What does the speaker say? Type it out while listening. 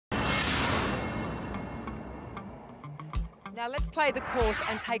Now let's play the course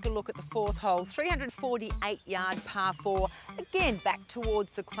and take a look at the fourth hole. 348-yard par 4, again back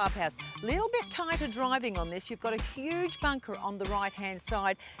towards the clubhouse. Little bit tighter driving on this. You've got a huge bunker on the right-hand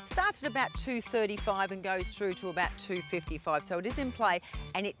side. Starts at about 235 and goes through to about 255. So it is in play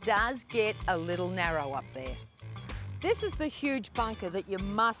and it does get a little narrow up there. This is the huge bunker that you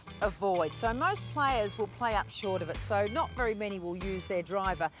must avoid. So most players will play up short of it. So not very many will use their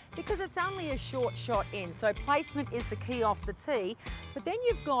driver because it's only a short shot in. So placement is the key off the tee. But then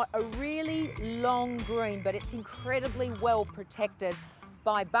you've got a really long green, but it's incredibly well protected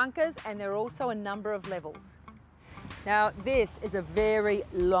by bunkers, and there are also a number of levels. Now this is a very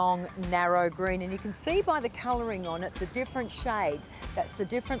long, narrow green, and you can see by the colouring on it the different shades. That's the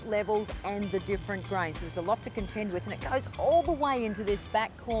different levels and the different grains. So there's a lot to contend with, and it goes all the way into this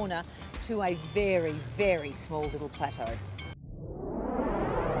back corner to a very, very small little plateau.